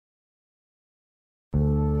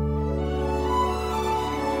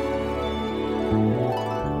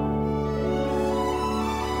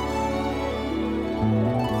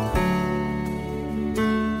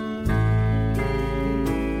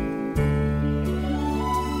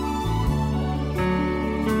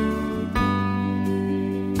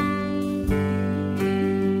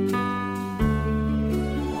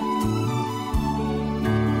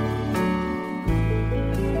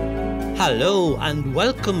Hello and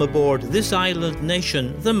welcome aboard This Island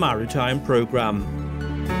Nation, the Maritime Programme.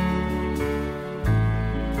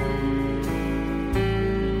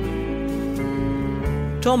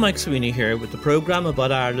 Tom McSweeney here with the programme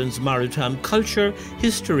about Ireland's maritime culture,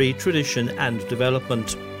 history, tradition and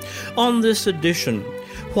development. On this edition,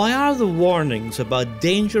 why are the warnings about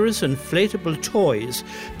dangerous inflatable toys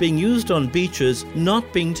being used on beaches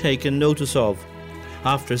not being taken notice of?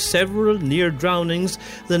 After several near drownings,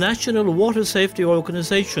 the National Water Safety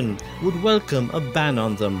Organisation would welcome a ban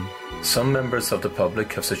on them. Some members of the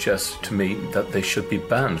public have suggested to me that they should be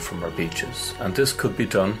banned from our beaches, and this could be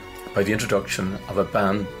done by the introduction of a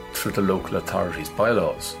ban through the local authorities'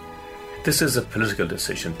 bylaws. This is a political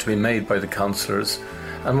decision to be made by the councillors,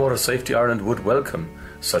 and Water Safety Ireland would welcome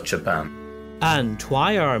such a ban. And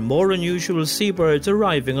why are more unusual seabirds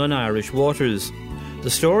arriving on Irish waters? The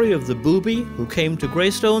story of the booby who came to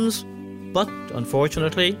Greystones, but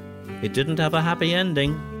unfortunately, it didn't have a happy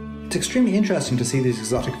ending. It's extremely interesting to see these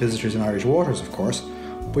exotic visitors in Irish waters, of course,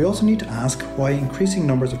 but we also need to ask why increasing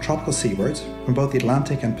numbers of tropical seabirds from both the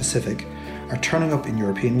Atlantic and Pacific are turning up in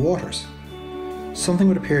European waters. Something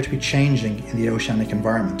would appear to be changing in the oceanic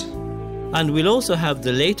environment. And we'll also have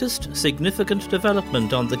the latest significant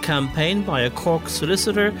development on the campaign by a Cork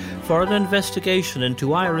solicitor for an investigation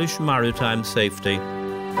into Irish maritime safety.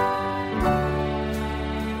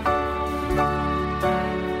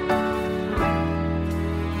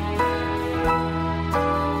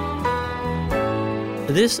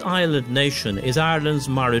 This Island Nation is Ireland's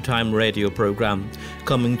maritime radio programme,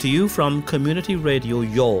 coming to you from Community Radio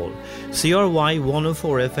Youghal, CRY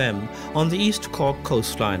 104 FM on the East Cork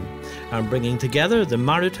coastline, and bringing together the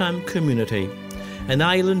maritime community, an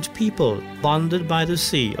island people bonded by the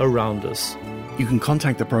sea around us. You can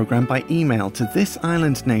contact the programme by email to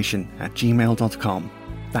thisislandnation@gmail.com.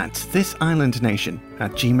 That's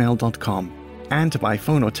thisislandnation@gmail.com. And by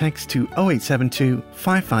phone or text to 0872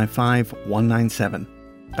 555 197.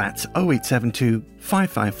 That's 0872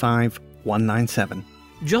 555 197.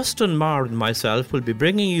 Justin Marr and myself will be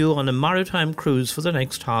bringing you on a maritime cruise for the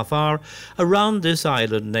next half hour around this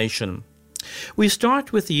island nation. We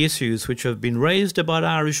start with the issues which have been raised about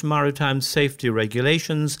Irish maritime safety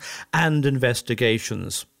regulations and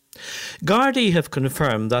investigations. Gardaí have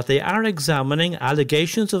confirmed that they are examining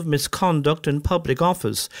allegations of misconduct in public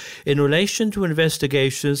office in relation to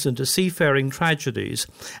investigations into seafaring tragedies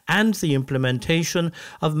and the implementation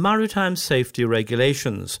of maritime safety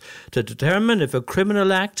regulations to determine if a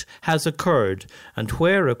criminal act has occurred and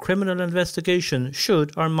where a criminal investigation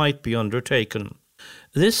should or might be undertaken.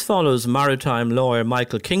 This follows maritime lawyer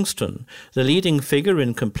Michael Kingston, the leading figure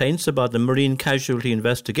in complaints about the Marine Casualty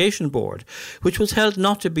Investigation Board, which was held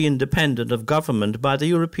not to be independent of government by the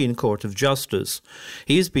European Court of Justice.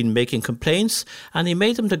 He's been making complaints and he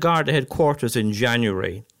made them to Garda headquarters in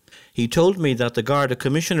January. He told me that the Garda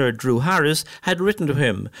Commissioner Drew Harris had written to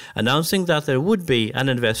him announcing that there would be an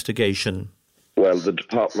investigation. Well, the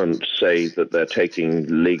department say that they're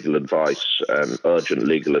taking legal advice, urgent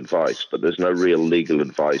legal advice, but there's no real legal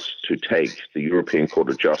advice to take. The European Court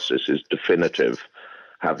of Justice is definitive,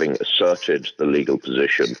 having asserted the legal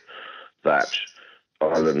position that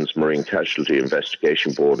Ireland's Marine Casualty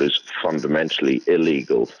Investigation Board is fundamentally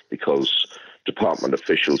illegal because department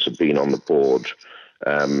officials have been on the board,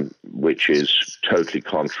 which is totally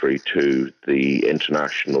contrary to the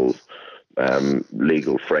international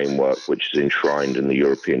legal framework which is enshrined in the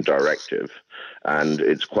European directive. And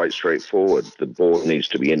it's quite straightforward. The board needs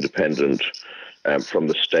to be independent from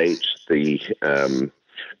the state. The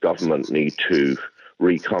government need to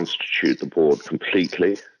reconstitute the board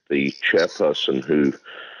completely. The chairperson who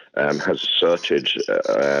has asserted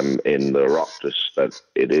in the Oireachtas that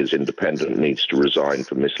it is independent needs to resign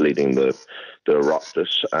for misleading the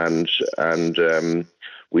Oireachtas, and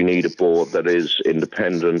we need a board that is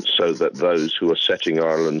independent so that those who are setting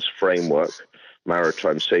Ireland's framework,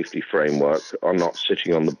 maritime safety framework, are not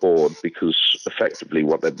sitting on the board, because effectively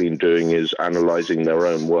what they've been doing is analysing their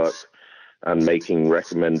own work and making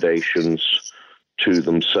recommendations to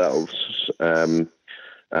themselves. And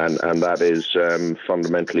that is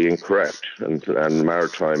fundamentally incorrect. And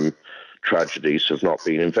maritime tragedies have not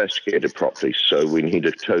been investigated properly. So we need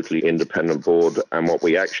a totally independent board. And what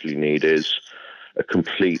we actually need is a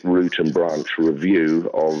complete root and branch review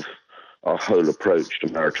of our whole approach to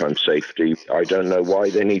maritime safety. I don't know why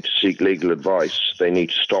they need to seek legal advice. They need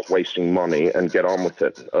to stop wasting money and get on with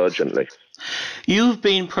it urgently. You've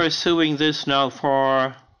been pursuing this now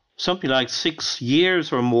for something like 6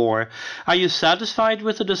 years or more. Are you satisfied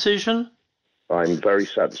with the decision? I'm very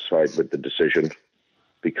satisfied with the decision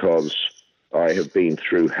because I have been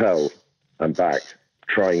through hell and back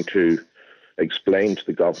trying to explained to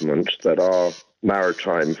the government that our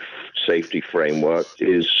maritime safety framework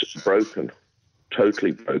is broken,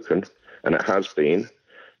 totally broken, and it has been.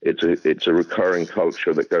 It's a recurring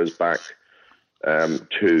culture that goes back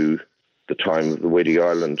to the time of the Whiddy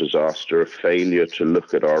Island disaster, a failure to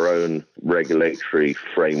look at our own regulatory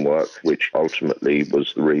framework, which ultimately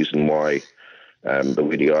was the reason why the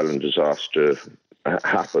Whiddy Island disaster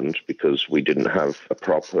happened, because we didn't have a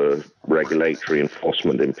proper regulatory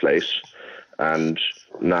enforcement in place. And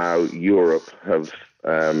now Europe have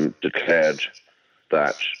declared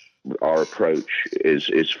that our approach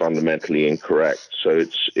is fundamentally incorrect. So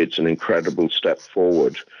it's an incredible step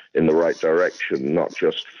forward in the right direction, not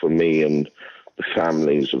just for me and the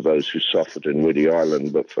families of those who suffered in Whiddy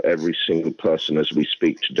Island, but for every single person as we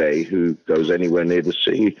speak today who goes anywhere near the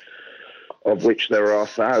sea, of which there are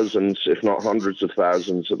thousands, if not hundreds of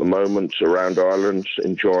thousands at the moment around Ireland,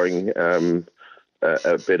 enjoying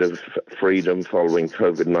a bit of freedom following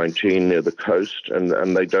COVID-19 near the coast,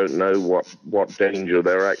 and they don't know what danger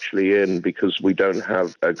they're actually in, because we don't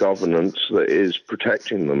have a governance that is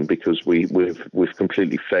protecting them, because we've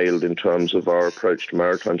completely failed in terms of our approach to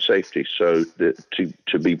maritime safety. So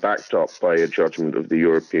to be backed up by a judgment of the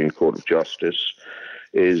European Court of Justice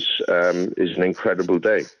is an incredible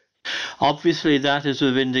day. Obviously, that is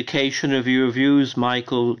a vindication of your views,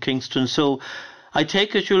 Michael Kingston. So I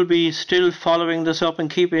take it you'll be still following this up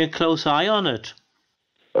and keeping a close eye on it.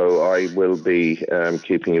 Oh, I will be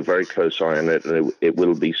keeping a very close eye on it, and it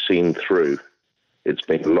will be seen through. It's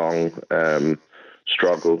been a long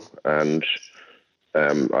struggle, and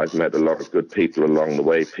I've met a lot of good people along the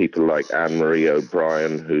way, people like Anne-Marie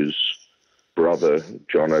O'Brien, whose brother,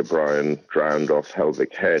 John O'Brien, drowned off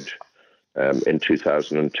Helvick Head in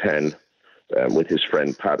 2010 with his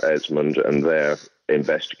friend Pat Esmond, and their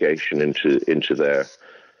investigation into their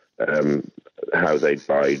how they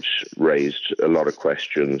died raised a lot of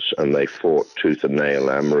questions, and they fought tooth and nail,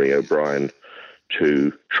 Anne-Marie O'Brien,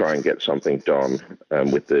 to try and get something done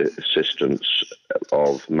with the assistance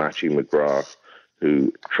of Matthew McGrath,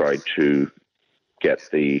 who tried to get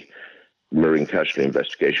the Marine Casualty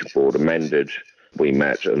Investigation Board amended. We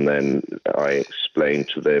met, and then I explained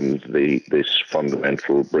to them this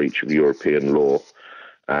fundamental breach of European law,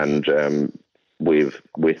 and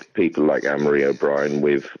with people like Anne-Marie O'Brien,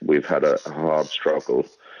 we've had a hard struggle,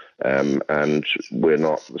 and we're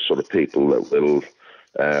not the sort of people that will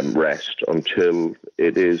rest until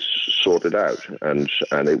it is sorted out, and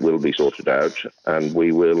it will be sorted out, and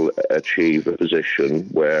we will achieve a position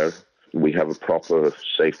where we have a proper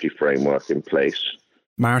safety framework in place.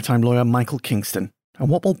 Maritime lawyer Michael Kingston, and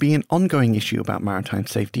what will be an ongoing issue about maritime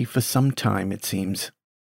safety for some time, it seems.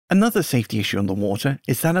 Another safety issue on the water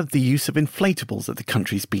is that of the use of inflatables at the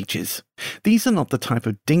country's beaches. These are not the type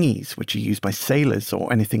of dinghies which are used by sailors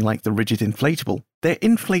or anything like the rigid inflatable. They're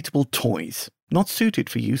inflatable toys, not suited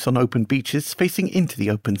for use on open beaches facing into the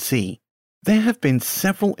open sea. There have been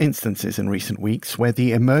several instances in recent weeks where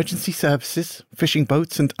the emergency services, fishing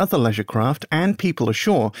boats and other leisure craft and people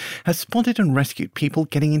ashore have spotted and rescued people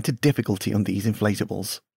getting into difficulty on these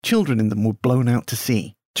inflatables. Children in them were blown out to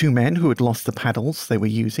sea. 2 men who had lost the paddles they were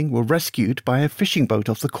using were rescued by a fishing boat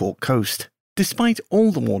off the Cork coast. Despite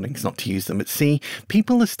all the warnings not to use them at sea,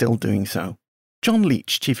 people are still doing so. John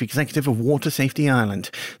Leach, Chief Executive of Water Safety Ireland,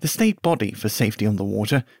 the state body for safety on the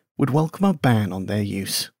water, would welcome a ban on their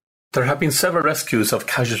use. There have been several rescues of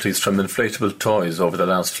casualties from inflatable toys over the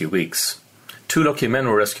last few weeks. 2 lucky men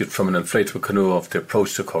were rescued from an inflatable canoe off the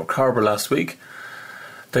approach to Cork Harbour last week.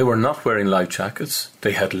 They were not wearing life jackets,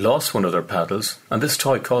 they had lost one of their paddles, and this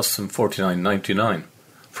toy cost them $49.99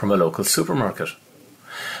 from a local supermarket.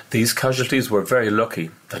 These casualties were very lucky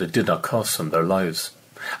that it did not cost them their lives,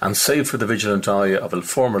 and save for the vigilant eye of a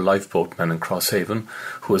former lifeboatman in Crosshaven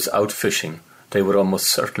who was out fishing, they would almost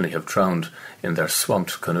certainly have drowned in their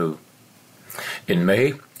swamped canoe. In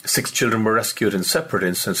May, 6 children were rescued in separate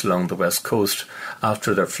incidents along the west coast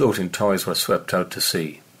after their floating toys were swept out to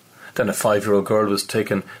sea. Then a 5-year-old girl was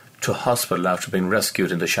taken to hospital after being rescued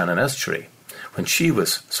in the Shannon estuary when she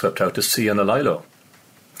was swept out to sea on a lilo.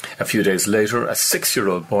 A few days later, a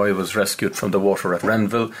 6-year-old boy was rescued from the water at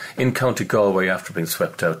Renville in County Galway after being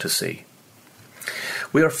swept out to sea.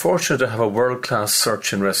 We are fortunate to have a world-class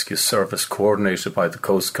search and rescue service coordinated by the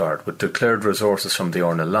Coast Guard with declared resources from the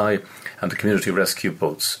RNLI and the community rescue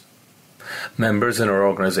boats. Members in our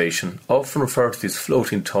organisation often refer to these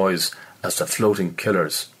floating toys as the floating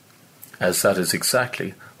killers, as that is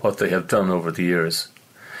exactly what they have done over the years.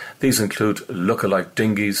 These include look-alike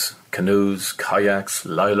dinghies, canoes, kayaks,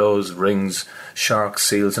 lilos, rings, sharks,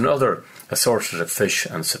 seals and other assorted fish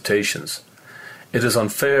and cetaceans. It is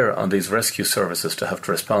unfair on these rescue services to have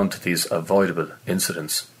to respond to these avoidable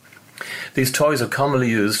incidents. These toys are commonly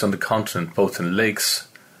used on the continent, both in lakes,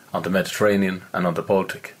 on the Mediterranean and on the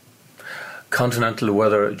Baltic. Continental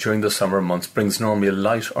weather during the summer months brings normally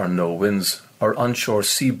light or no winds or onshore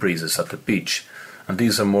sea breezes at the beach, and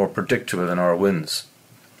these are more predictable than our winds.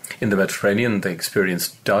 In the Mediterranean they experience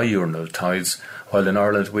diurnal tides, while in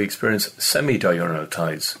Ireland we experience semi-diurnal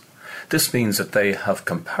tides. This means that they have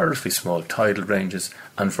comparatively small tidal ranges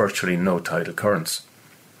and virtually no tidal currents.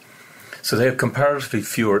 So they have comparatively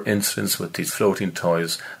fewer incidents with these floating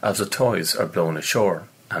toys, as the toys are blown ashore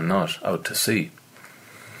and not out to sea.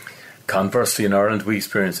 Conversely, in Ireland we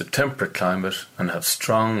experience a temperate climate and have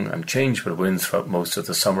strong and changeable winds throughout most of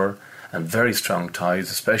the summer and very strong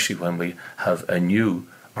tides, especially when we have a new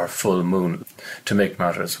or full moon. To make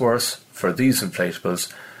matters worse, for these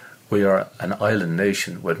inflatables, we are an island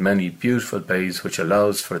nation with many beautiful bays, which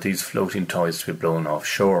allows for these floating toys to be blown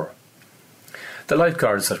offshore. The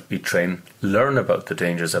lifeguards that we train learn about the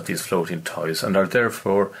dangers of these floating toys and are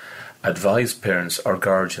therefore advise parents or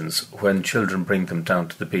guardians when children bring them down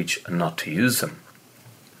to the beach not to use them.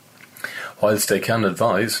 Whilst they can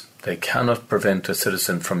advise, they cannot prevent a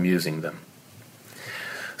citizen from using them.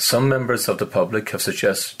 Some members of the public have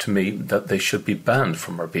suggested to me that they should be banned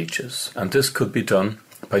from our beaches, and this could be done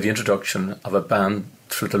by the introduction of a ban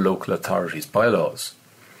through the local authorities' bylaws.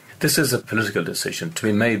 This is a political decision to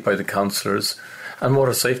be made by the councillors, and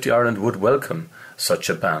Water Safety Ireland would welcome such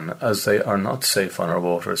a ban, as they are not safe on our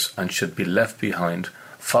waters and should be left behind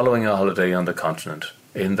following a holiday on the continent,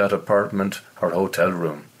 in that apartment or hotel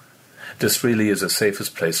room. This really is the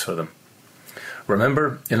safest place for them.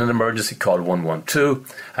 Remember, in an emergency, call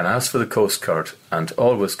 112 and ask for the Coast Guard, and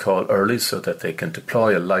always call early so that they can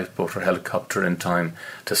deploy a lifeboat or helicopter in time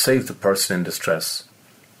to save the person in distress.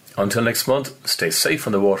 Until next month, stay safe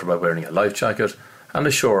on the water by wearing a life jacket and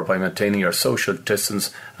ashore by maintaining your social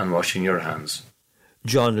distance and washing your hands.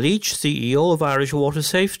 John Leach, CEO of Irish Water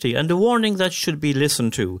Safety, and a warning that should be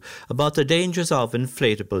listened to about the dangers of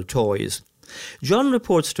inflatable toys. John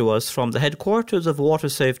reports to us from the headquarters of Water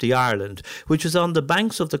Safety Ireland, which is on the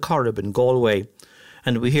banks of the Corrib in Galway.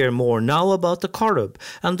 And we hear more now about the Corrib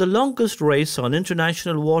and the longest race on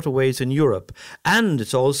international waterways in Europe, and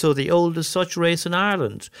it's also the oldest such race in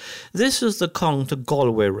Ireland. This is the Cong to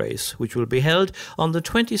Galway race, which will be held on the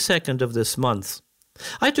 22nd of this month.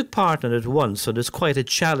 I took part in it once, and it's quite a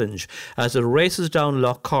challenge as it races down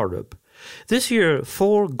Lough Corrib. This year,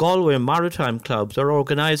 4 Galway maritime clubs are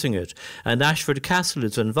organising it, and Ashford Castle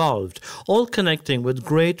is involved, all connecting with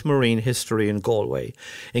great marine history in Galway,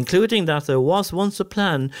 including that there was once a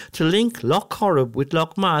plan to link Lough Corrib with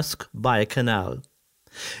Lough Mask by a canal.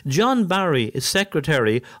 John Barry is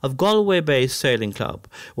secretary of Galway-based Sailing Club,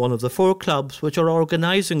 one of the 4 clubs which are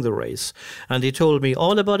organising the race, and he told me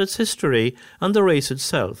all about its history and the race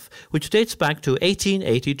itself, which dates back to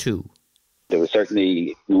 1882. There was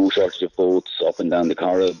certainly no shortage of boats up and down the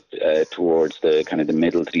Corrib towards the kind of the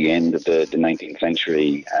middle to the end of the 19th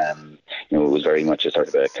century. It was very much a sort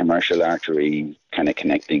of a commercial artery, kind of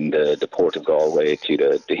connecting the port of Galway to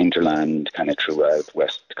the hinterland, kind of throughout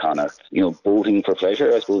West Connacht. Boating for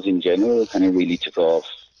pleasure, I suppose, in general, kind of really took off.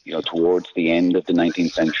 Towards the end of the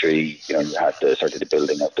 19th century, you had the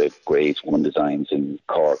building of the Grade 1 designs in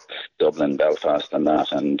Cork, Dublin, Belfast and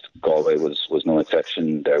that, and Galway was no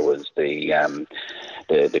exception. There was the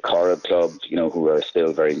Corrib Club, who are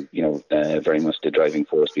still very much the driving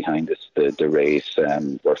force behind this. The race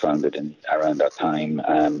were founded around that time,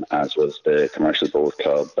 as was the Commercial Boat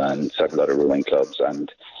Club and several other rowing clubs.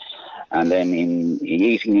 And then in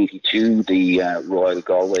 1882, the Royal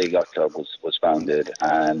Galway Yacht Club was founded,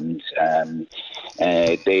 and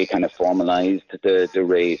they kind of formalised the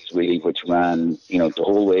race, really, which ran, the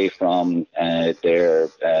whole way from their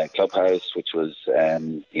clubhouse, which was,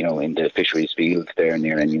 in the fisheries field there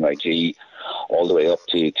near NUIG, all the way up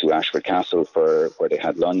to Ashford Castle where they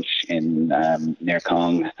had lunch in near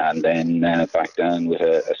Cong, and then back down with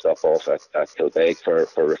a stop off at Kilbeg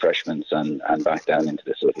for refreshments and back down into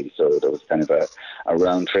the city. So there was kind of a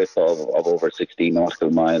round trip of over 60 nautical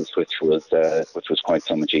miles, which was quite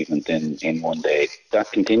some achievement in one day.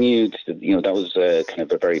 That continued. That was kind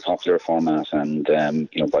of a very popular format, and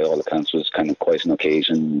by all accounts was kind of quite an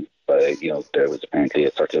occasion. There was apparently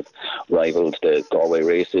it sort of rivaled the Galway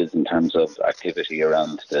races in terms of activity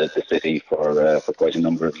around the city for quite a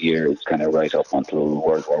number of years, kind of right up until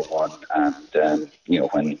World War One, and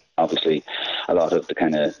when obviously a lot of the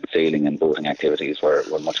kind of sailing and boating activities were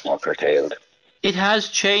much more curtailed. It has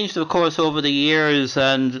changed, of course, over the years,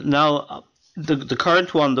 and now the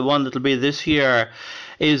current one, the one that will be this year,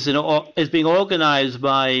 is being organised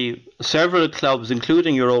by several clubs,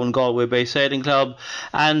 including your own Galway Bay Sailing Club,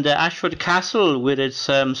 and Ashford Castle, with its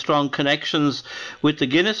strong connections with the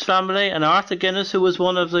Guinness family, and Arthur Guinness, who was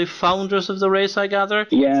one of the founders of the race, I gather.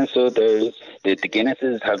 Yeah, so there's the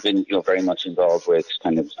Guinnesses have been, very much involved with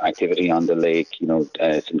kind of activity on the lake,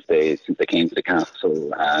 since they came to the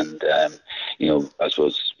castle, and I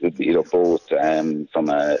suppose both from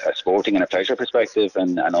a sporting and a pleasure perspective,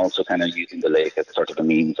 and also kind of using the lake as sort of a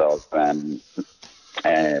means of kind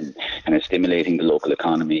of stimulating the local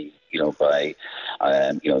economy, by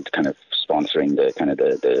kind of sponsoring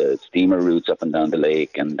the steamer routes up and down the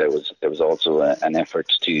lake, and there was also an effort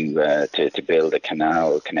to build a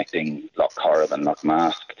canal connecting Lough Corrib and Lough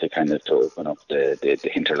Mask to open up the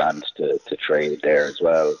hinterland to trade there as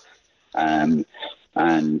well. And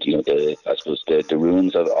I suppose the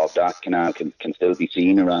ruins of that canal can still be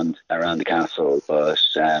seen around the castle, but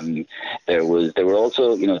there were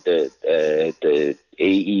also the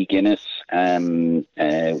A.E. Guinness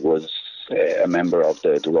was a member of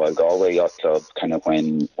the Royal Galway Yacht Club kind of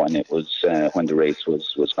when the race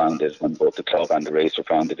was founded, when both the club and the race were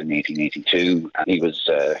founded in 1882. And he was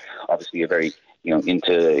obviously a very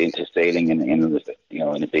into sailing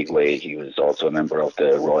in a big way. He was also a member of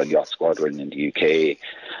the Royal Yacht Squadron in the UK,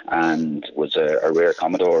 and was a rear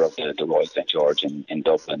commodore of the Royal St George in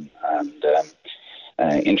Dublin.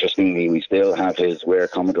 And interestingly, we still have his rear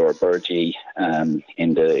commodore Burgee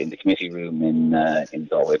in the committee room in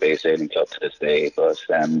Galway Bay Sailing Club to this day. But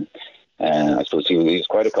I suppose he was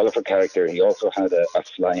quite a colourful character. He also had a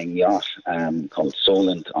flying yacht called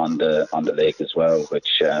Solent on the lake as well,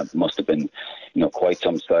 which must have been quite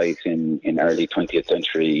some sight in early 20th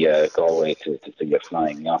century Galway to see a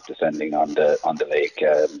flying yacht descending on the lake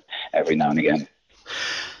every now and again.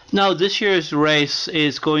 Now, this year's race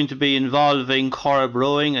is going to be involving Corrib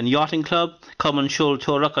Rowing and Yachting Club, Common Shoal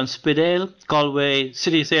Torrock and Spidale, Galway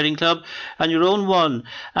City Sailing Club, and your own one.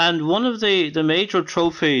 And one of the major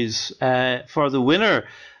trophies for the winner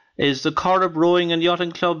is the Corrib Rowing and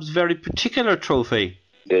Yachting Club's very particular trophy.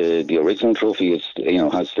 The original trophy is,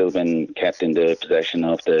 has still been kept in the possession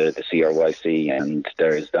of the CRYC, and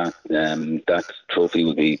there is that trophy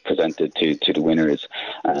will be presented to the winners,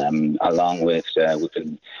 along with we've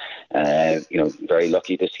been very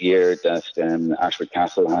lucky this year that Ashford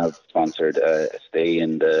Castle have sponsored a stay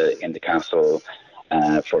in the castle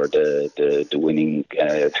for the winning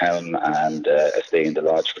helm, and a stay in the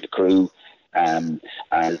lodge for the crew.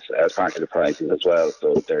 As part of the prizes as well.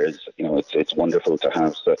 So there is, it's wonderful to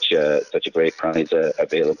have such a great prize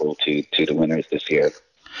available to the winners this year.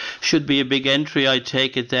 Should be a big entry, I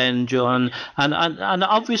take it then, John. And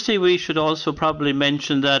obviously we should also probably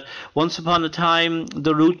mention that once upon a time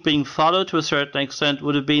the route being followed to a certain extent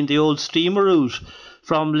would have been the old steamer route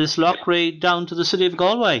from Lislochry down to the city of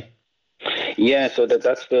Galway. Yeah, so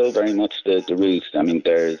that's still very much the route. I mean,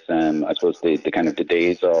 there's I suppose the kind of the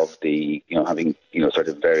days of the having sort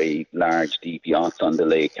of very large deep yachts on the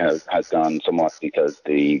lake has gone somewhat, because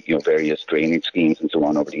the various drainage schemes and so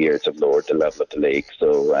on over the years have lowered the level of the lake.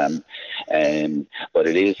 So but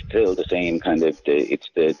it is still the same kind of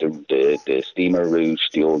the steamer route,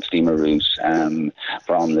 the old steamer route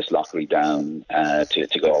from Lislochry down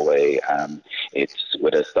to Galway. It's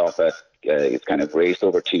with a stop at it's kind of raced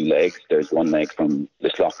over two legs. There's one leg from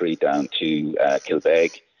Lislochry down to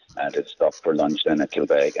Kilbeg, and it's stopped for lunch then at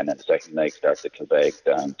Kilbeg, and then the second leg starts at Kilbeg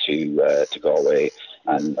down to Galway,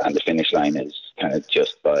 and the finish line is kind of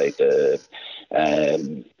just by the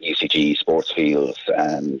UCG sports fields,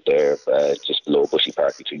 and they're just below Bushy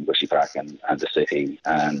Park, between Bushy Park and the city,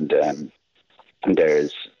 and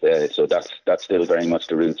there's so that's still very much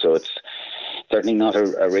the route. So it's certainly not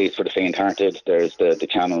a race for the faint-hearted. There's the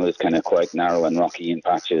channel is kind of quite narrow and rocky in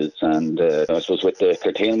patches, and I suppose with the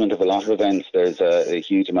curtailment of a lot of events, there's a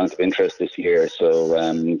huge amount of interest this year. So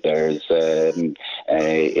there's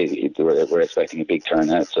we're expecting a big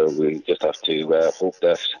turnout. So we just have to hope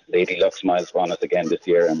that Lady Luck smiles upon us again this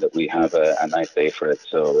year, and that we have a nice day for it.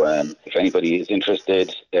 So if anybody is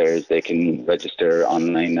interested, they can register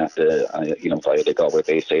online at the via the Galway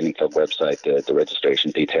Bay Sailing Club website. The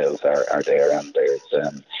registration details are there. And there's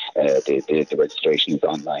the registration is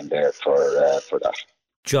online there for that.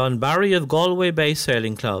 John Barry of Galway Bay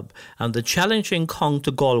Sailing Club and the challenging Cong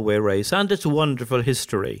to Galway race and its wonderful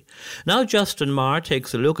history. Now Justin Marr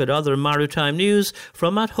takes a look at other maritime news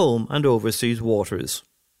from at home and overseas waters.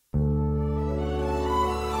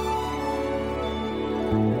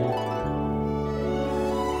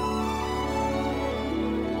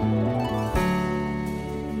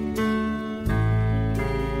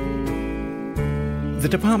 The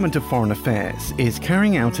Department of Foreign Affairs is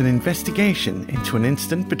carrying out an investigation into an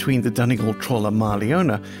incident between the Donegal trawler Mar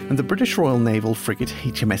Leona and the British Royal Naval frigate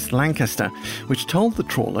HMS Lancaster, which told the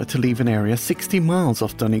trawler to leave an area 60 miles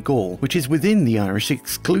off Donegal, which is within the Irish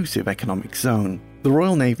exclusive economic zone. The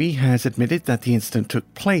Royal Navy has admitted that the incident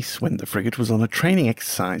took place when the frigate was on a training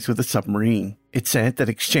exercise with a submarine. It said that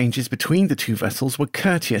exchanges between the two vessels were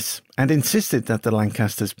courteous and insisted that the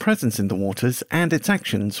Lancaster's presence in the waters and its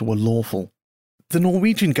actions were lawful. The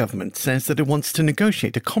Norwegian government says that it wants to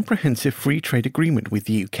negotiate a comprehensive free trade agreement with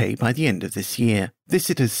the UK by the end of this year. This,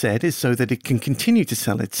 it has said, is so that it can continue to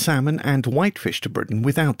sell its salmon and whitefish to Britain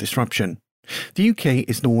without disruption. The UK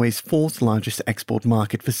is Norway's fourth largest export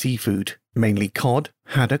market for seafood, mainly cod,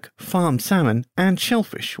 haddock, farmed salmon and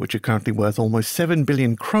shellfish, which are currently worth almost 7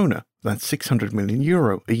 billion kroner, that's €600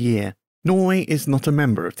 million a year. Norway is not a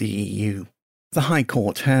member of the EU. The High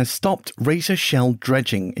Court has stopped razor shell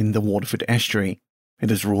dredging in the Waterford estuary. It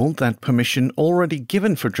has ruled that permission already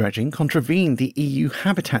given for dredging contravened the EU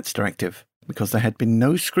Habitats Directive because there had been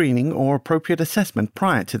no screening or appropriate assessment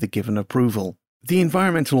prior to the given approval. The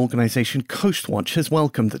environmental organisation Coastwatch has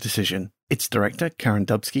welcomed the decision. Its director, Karen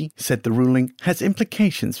Dubsky, said the ruling has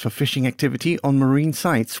implications for fishing activity on marine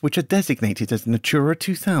sites which are designated as Natura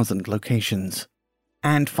 2000 locations.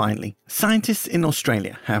 And finally, scientists in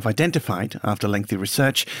Australia have identified, after lengthy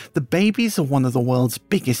research, the babies of one of the world's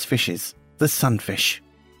biggest fishes, the sunfish.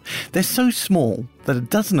 They're so small that a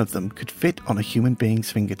dozen of them could fit on a human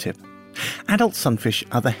being's fingertip. Adult sunfish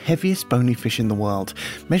are the heaviest bony fish in the world,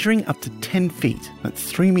 measuring up to 10 feet,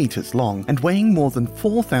 that's 3 meters long, and weighing more than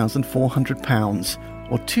 4,400 pounds,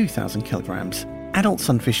 or 2,000 kilograms. Adult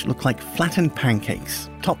sunfish look like flattened pancakes,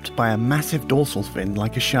 topped by a massive dorsal fin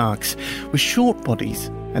like a shark's, with short bodies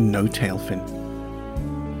and no tail fin.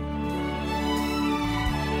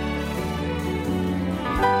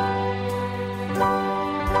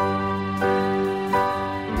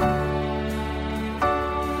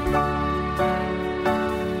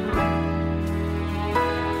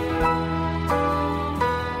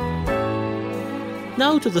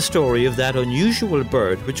 Now to the story of that unusual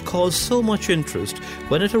bird which caused so much interest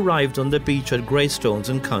when it arrived on the beach at Greystones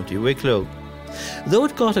in County Wicklow. Though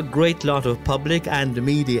it got a great lot of public and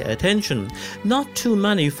media attention, not too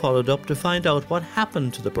many followed up to find out what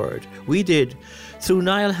happened to the bird. We did, through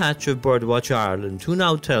Niall Hatch of Birdwatch Ireland, who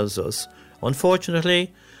now tells us,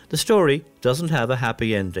 unfortunately, the story doesn't have a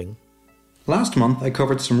happy ending. Last month I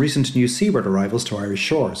covered some recent new seabird arrivals to Irish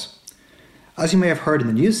shores. As you may have heard in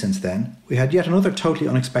the news since then, we had yet another totally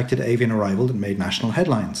unexpected avian arrival that made national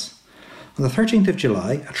headlines. On the 13th of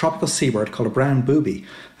July, a tropical seabird called a brown booby,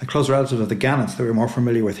 a close relative of the gannets that we're more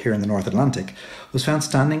familiar with here in the North Atlantic, was found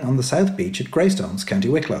standing on the south beach at Greystones, County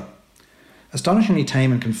Wicklow. Astonishingly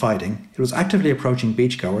tame and confiding, it was actively approaching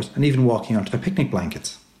beachgoers and even walking onto their picnic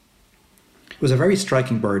blankets. It was a very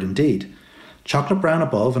striking bird indeed. Chocolate brown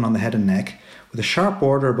above and on the head and neck, with a sharp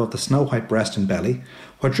border above the snow-white breast and belly.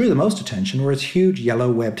 What drew the most attention were its huge yellow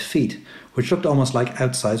webbed feet, which looked almost like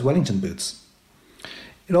outsized Wellington boots.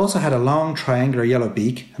 It also had a long triangular yellow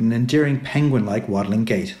beak and an endearing penguin-like waddling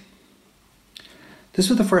gait. This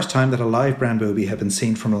was the first time that a live brown booby had been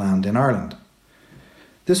seen from land in Ireland.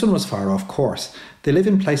 This one was far off course. They live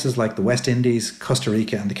in places like the West Indies, Costa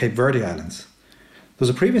Rica and the Cape Verde Islands. There was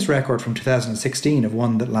a previous record from 2016 of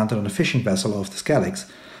one that landed on a fishing vessel off the Skelligs.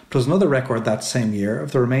 There was another record that same year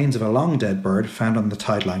of the remains of a long-dead bird found on the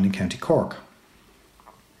tide line in County Cork.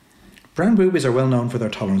 Brown boobies are well known for their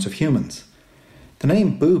tolerance of humans. The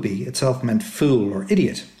name booby itself meant fool or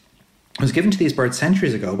idiot. It was given to these birds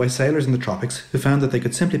centuries ago by sailors in the tropics who found that they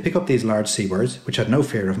could simply pick up these large seabirds, which had no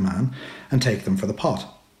fear of man, and take them for the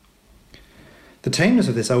pot. The tameness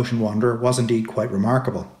of this ocean wanderer was indeed quite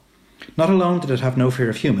remarkable. Not alone did it have no fear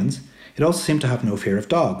of humans, it also seemed to have no fear of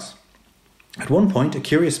dogs. At one point, a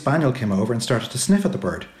curious spaniel came over and started to sniff at the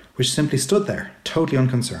bird, which simply stood there, totally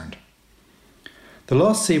unconcerned. The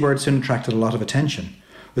lost seabird soon attracted a lot of attention,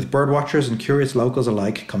 with birdwatchers and curious locals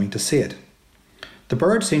alike coming to see it. The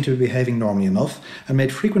bird seemed to be behaving normally enough and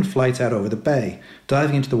made frequent flights out over the bay,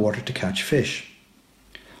 diving into the water to catch fish.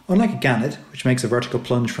 Unlike a gannet, which makes a vertical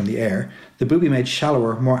plunge from the air, the booby made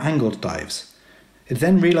shallower, more angled dives. It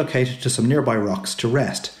then relocated to some nearby rocks to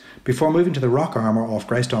rest, before moving to the rock armour off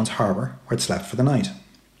Greystones Harbour, where it slept for the night.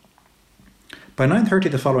 By 9:30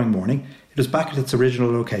 the following morning, it was back at its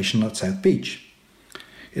original location at South Beach.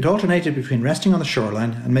 It alternated between resting on the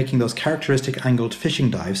shoreline and making those characteristic angled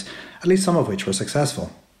fishing dives, at least some of which were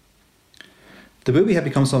successful. The booby had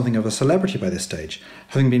become something of a celebrity by this stage,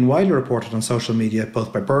 having been widely reported on social media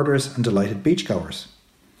both by birders and delighted beachgoers.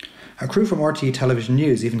 A crew from RTE Television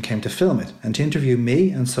News even came to film it and to interview me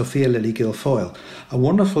and Sophia Lily Guilfoyle, a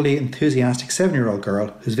wonderfully enthusiastic 7-year-old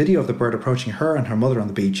girl whose video of the bird approaching her and her mother on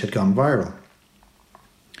the beach had gone viral.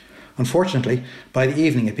 Unfortunately, by the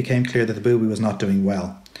evening it became clear that the booby was not doing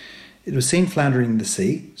well. It was seen floundering in the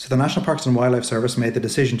sea, so the National Parks and Wildlife Service made the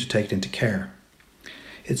decision to take it into care.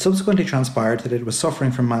 It subsequently transpired that it was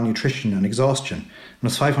suffering from malnutrition and exhaustion and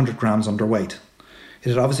was 500 grams underweight. It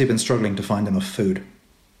had obviously been struggling to find enough food.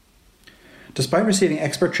 Despite receiving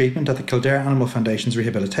expert treatment at the Kildare Animal Foundation's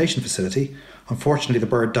rehabilitation facility, unfortunately the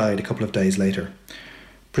bird died a couple of days later.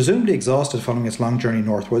 Presumably exhausted following its long journey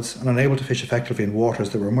northwards and unable to fish effectively in waters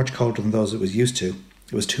that were much colder than those it was used to,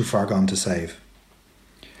 it was too far gone to save.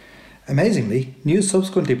 Amazingly, news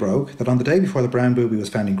subsequently broke that on the day before the brown booby was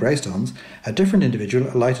found in Greystones, a different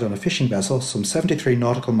individual alighted on a fishing vessel some 73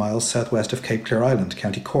 nautical miles southwest of Cape Clear Island,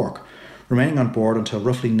 County Cork, remaining on board until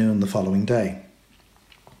roughly noon the following day.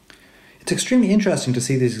 It's extremely interesting to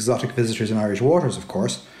see these exotic visitors in Irish waters, of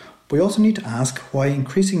course, but we also need to ask why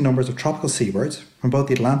increasing numbers of tropical seabirds from both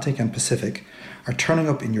the Atlantic and Pacific are turning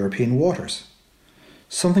up in European waters.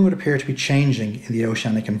 Something would appear to be changing in the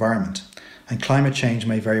oceanic environment, and climate change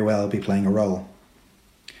may very well be playing a role.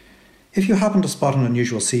 If you happen to spot an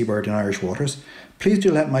unusual seabird in Irish waters, please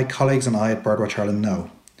do let my colleagues and I at Birdwatch Ireland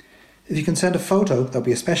know. If you can send a photo, that would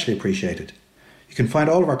be especially appreciated. You can find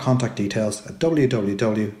all of our contact details at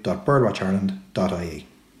www.birdwatchireland.ie.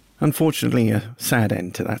 Unfortunately, a sad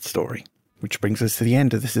end to that story. Which brings us to the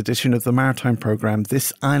end of this edition of the maritime programme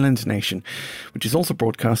This Island Nation, which is also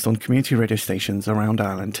broadcast on community radio stations around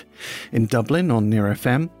Ireland. In Dublin on Near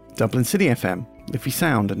FM, Dublin City FM, Liffey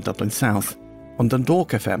Sound and Dublin South, on Dundalk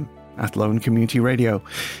FM, Athlone Community Radio,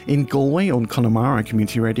 in Galway on Connemara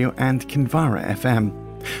Community Radio and Kinvara FM,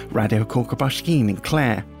 Radio Corcabashkeen in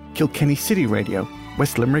Clare, Kilkenny City Radio,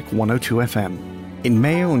 West Limerick 102 FM, in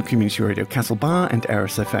Mayo on Community Radio Castlebar and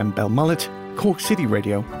Eris FM Belmullet, Cork City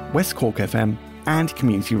Radio, West Cork FM and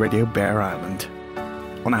Community Radio Bear Island.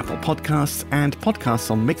 On Apple Podcasts and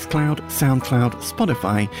podcasts on Mixcloud, SoundCloud,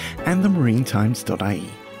 Spotify and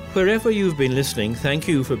theMarineTimes.ie. Wherever you've been listening, thank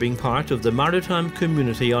you for being part of the maritime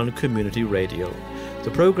community on Community Radio.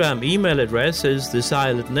 The programme email address is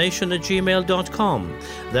thisislandnation@gmail.com.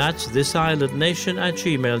 That's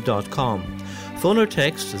thisislandnation@gmail.com. Phone or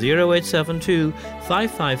text 0872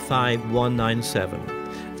 555 197.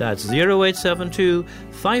 That's 0872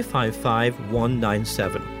 555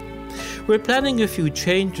 197. We're planning a few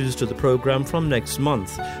changes to the programme from next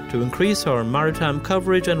month to increase our maritime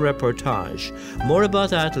coverage and reportage. More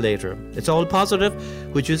about that later. It's all positive,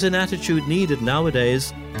 which is an attitude needed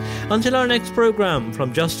nowadays. Until our next programme,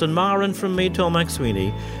 from Justin Marr and from me, Tomac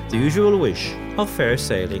Sweeney, the usual wish of fair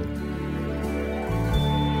sailing.